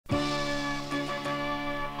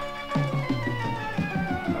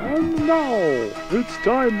And now, it's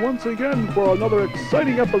time once again for another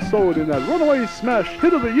exciting episode in that runaway smash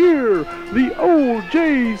hit of the year, the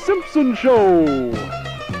O.J. Simpson Show.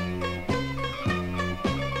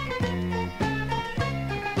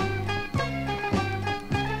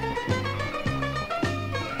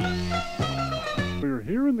 We're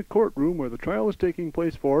here in the courtroom where the trial is taking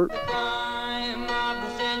place for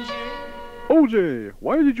O.J.,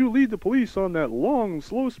 why did you lead the police on that long,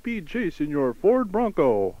 slow-speed chase in your Ford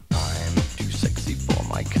Bronco? I'm too sexy for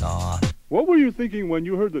my car. What were you thinking when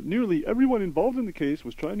you heard that nearly everyone involved in the case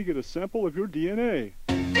was trying to get a sample of your DNA?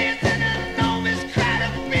 There's an enormous crowd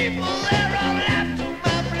of people, they're all after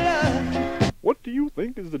my blood. What do you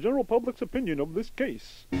think is the general public's opinion of this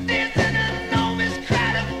case? There's an enormous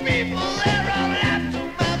crowd of people, they're all after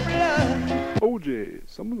my blood. O.J.,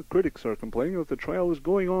 some of the critics are complaining that the trial is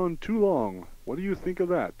going on too long. What do you think of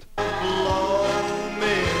that?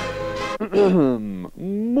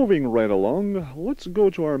 Moving right along, let's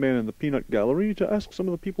go to our man in the peanut gallery to ask some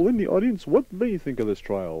of the people in the audience what they think of this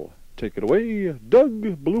trial. Take it away,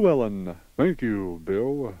 Doug Llewellyn. Thank you,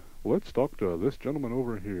 Bill. Let's talk to this gentleman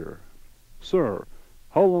over here. Sir,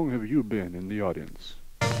 how long have you been in the audience?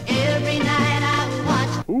 Every night I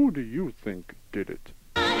watch. Who do you think did it?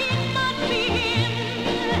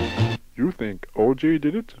 You think O.J.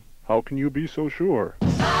 did it? How can you be so sure?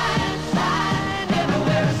 Sign,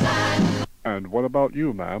 everywhere a sign. And what about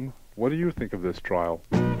you, ma'am? What do you think of this trial?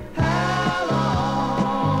 How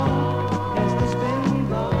long has this been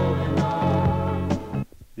going on?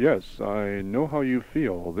 Yes, I know how you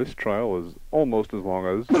feel. This trial is almost as long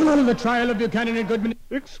as... The trial of Buchanan and Goodman.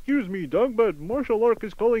 Excuse me, Doug, but Marshal Lark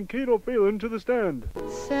is calling Cato Phelan to the stand.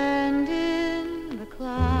 Sand in the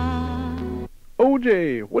clouds.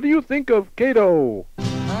 O.J., what do you think of Cato?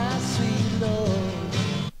 My sweet Lord.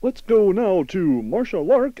 Let's go now to Marcia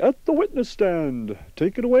Lark at the witness stand.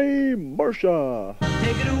 Take it away, Marcia.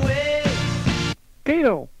 Take it away.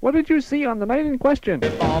 Cato, what did you see on the night in question?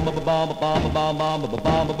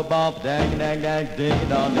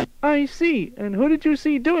 I see. And who did you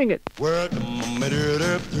see doing it?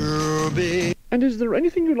 And is there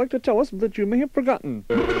anything you'd like to tell us that you may have forgotten?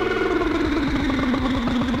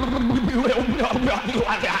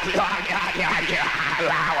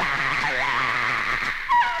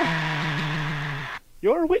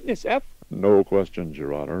 Your witness, F. No questions,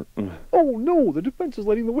 Your Honor. Oh, no, the defense is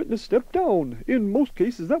letting the witness step down. In most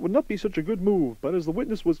cases, that would not be such a good move, but as the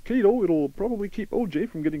witness was Cato, it'll probably keep O.J.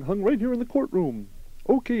 from getting hung right here in the courtroom.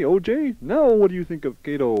 Okay, O.J., now what do you think of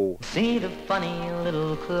Cato? See the funny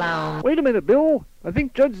little clown. Wait a minute, Bill. I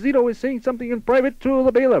think Judge Zito is saying something in private to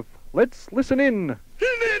the bailiff. Let's listen in.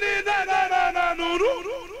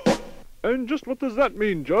 And just what does that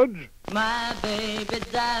mean, Judge? My baby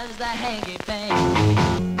does the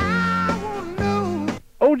hanky-panky. I won't know.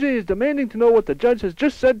 O.J. is demanding to know what the judge has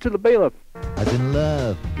just said to the bailiff. I was in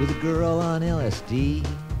love with a girl on LSD.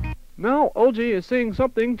 Now O.J. is saying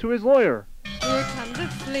something to his lawyer. Here come the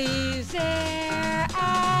fleas, they're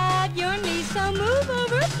at your knees, so move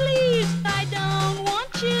over, please. I don't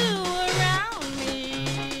want you around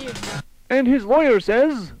me. And his lawyer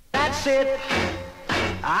says... That's it.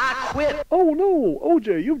 I quit. Oh, no,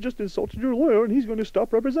 O.J., you've just insulted your lawyer and he's going to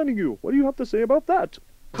stop representing you. What do you have to say about that?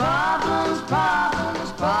 Problems,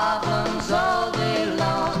 problems, problems all day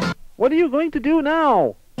long. What are you going to do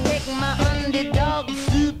now? Take my underdog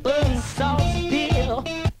super sauce pill.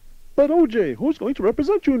 But O.J., who's going to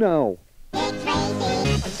represent you now?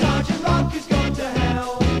 Sergeant Rock is going to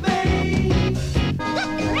help me.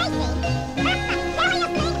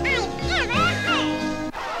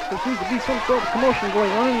 There seems to be some sort of commotion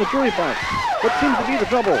going on in the jury box. What seems to be the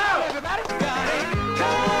trouble?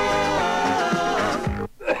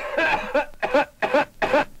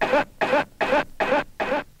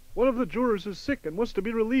 One of the jurors is sick and wants to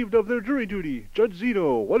be relieved of their jury duty. Judge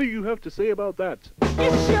Zito, what do you have to say about that?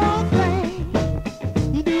 It's your thing.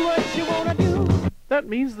 Do what you want to do. That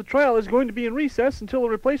means the trial is going to be in recess until a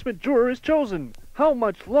replacement juror is chosen. How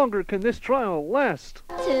much longer can this trial last?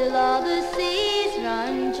 Till all the seas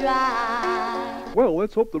run dry. Well,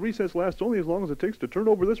 let's hope the recess lasts only as long as it takes to turn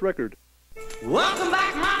over this record. Welcome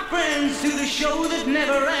back, my friends, to the show that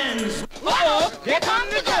never ends. Uh-oh, here come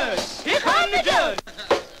the judge. Here come the judge.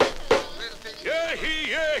 Yeah,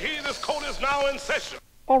 he, this court is now in session.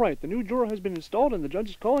 All right, the new juror has been installed and the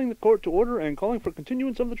judge is calling the court to order and calling for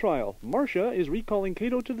continuance of the trial. Marcia is recalling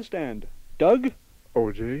Cato to the stand. Doug?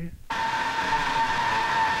 O.J.?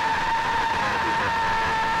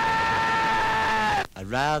 I'd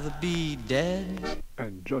rather be dead.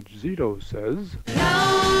 And Judge Zito says... No,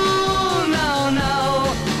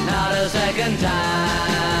 not a second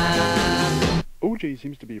time. O.J. OJ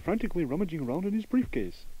seems to be frantically rummaging around in his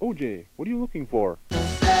briefcase. OJ, what are you looking for?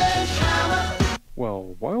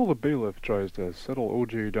 Well, while the bailiff tries to settle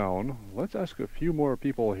OJ down, let's ask a few more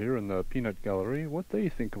people here in the peanut gallery what they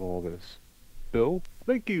think of all this. Bill?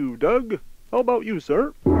 Thank you, Doug. How about you,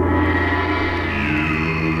 sir?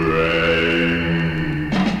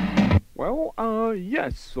 Well,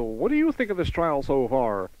 yes. So what do you think of this trial so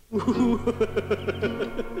far? What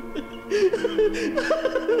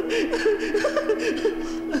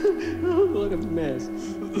a mess.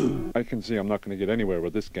 I can see I'm not going to get anywhere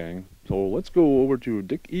with this gang. So let's go over to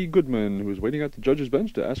Dickie Goodman, who's waiting at the judge's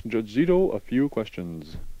bench to ask Judge Zito a few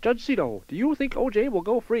questions. Judge Zito, do you think OJ will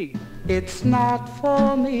go free? It's not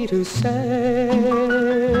for me to say.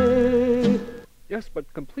 Yes,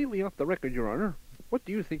 but completely off the record, Your Honor. What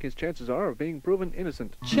do you think his chances are of being proven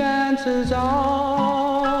innocent? Chances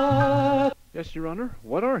are. Yes, Your Honor.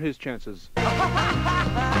 What are his chances?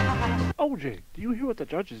 OJ, do you hear what the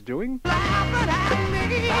judge is doing?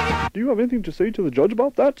 Do you have anything to say to the judge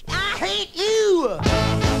about that? I hate you!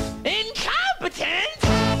 Incompetent!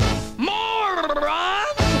 Moron!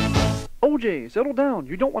 OJ, settle down.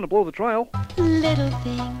 You don't want to blow the trial. Little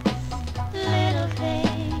things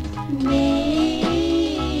mean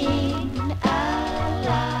a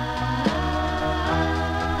lot.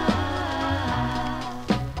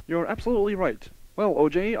 You're absolutely right. Well,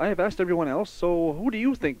 OJ, I have asked everyone else, so who do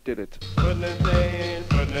you think did it? Ask me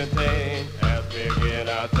again,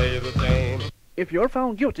 I'll say the same. If you're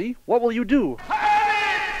found guilty, what will you do?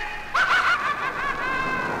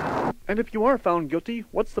 And if you are found guilty,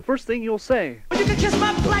 what's the first thing you'll say? You can kiss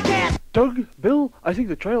my black ass! Doug, Bill, I think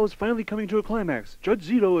the trial is finally coming to a climax. Judge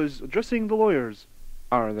Zito is addressing the lawyers.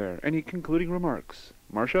 Are there any concluding remarks?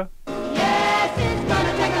 Marcia? Yes, it's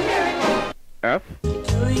gonna take a miracle. F? Do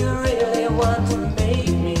you really want to make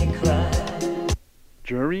me cry?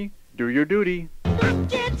 Jury, do your duty. I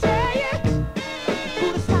can't tell you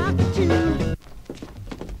who to stop it to.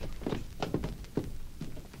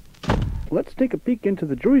 Let's take a peek into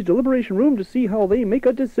the jury's deliberation room to see how they make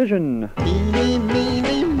a decision. Meeny,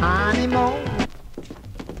 meeny, miny, mo.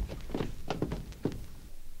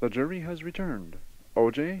 The jury has returned.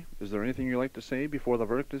 OJ, is there anything you'd like to say before the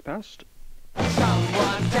verdict is passed?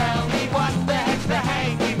 Someone tell me what the heck's the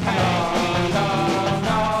hanging pan?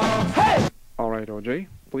 No, hey! All right, OJ,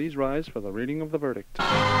 please rise for the reading of the verdict.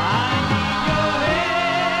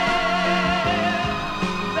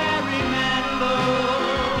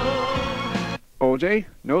 OJ,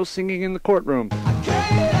 no singing in the courtroom.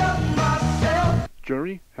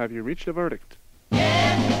 Jury, have you reached a verdict?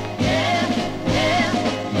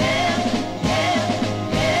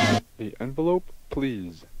 The envelope,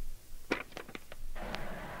 please.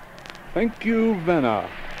 Thank you, Vanna.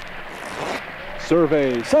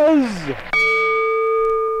 Survey says...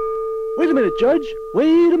 Wait a minute, Judge.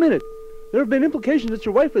 Wait a minute. There have been implications that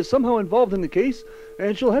your wife is somehow involved in the case,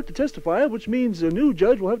 and she'll have to testify, which means a new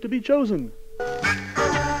judge will have to be chosen.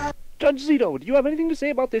 Judge Zito, do you have anything to say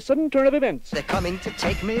about this sudden turn of events? They're coming to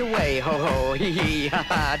take me away, ho ho, hee hee, ha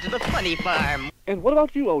ha, to the funny farm. And what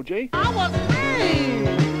about you, OJ? I was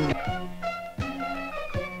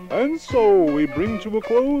And so we bring to a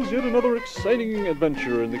close yet another exciting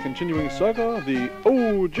adventure in the continuing saga, the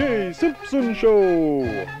O.J. Simpson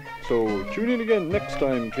Show. So tune in again next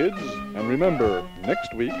time, kids. And remember,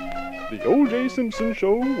 next week, the O.J. Simpson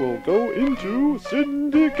Show will go into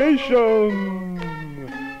syndication.